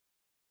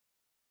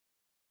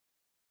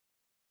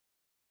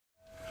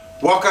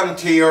Welcome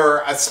to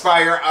your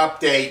Aspire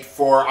update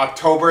for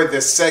October the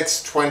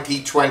 6th,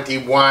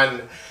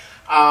 2021.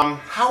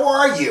 How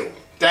are you?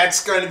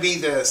 That's going to be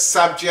the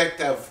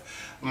subject of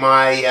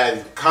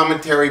my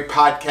commentary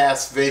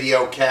podcast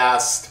video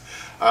cast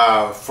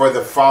for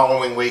the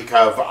following week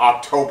of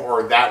October,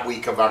 or that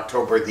week of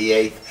October the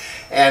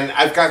 8th. And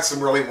I've got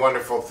some really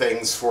wonderful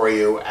things for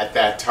you at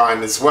that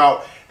time, as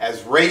well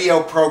as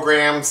radio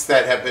programs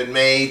that have been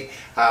made.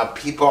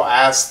 People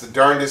ask the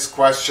darndest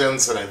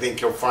questions, and I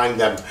think you'll find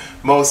them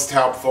most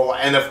helpful.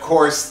 And of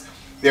course,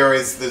 there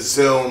is the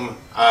Zoom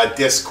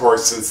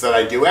discourses that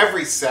I do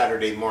every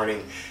Saturday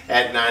morning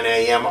at 9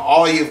 a.m.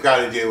 All you've got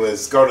to do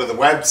is go to the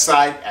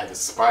website at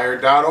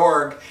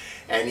aspire.org,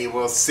 and you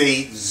will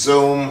see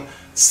Zoom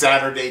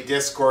Saturday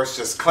Discourse.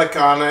 Just click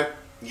on it,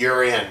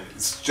 you're in.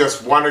 It's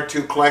just one or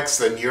two clicks,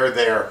 and you're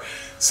there.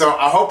 So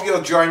I hope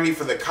you'll join me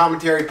for the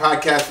commentary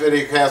podcast,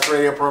 videocast,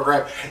 radio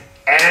program,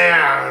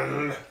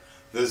 and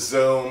the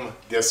Zoom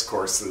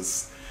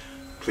discourses.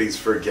 Please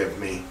forgive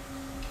me.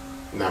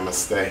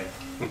 Namaste.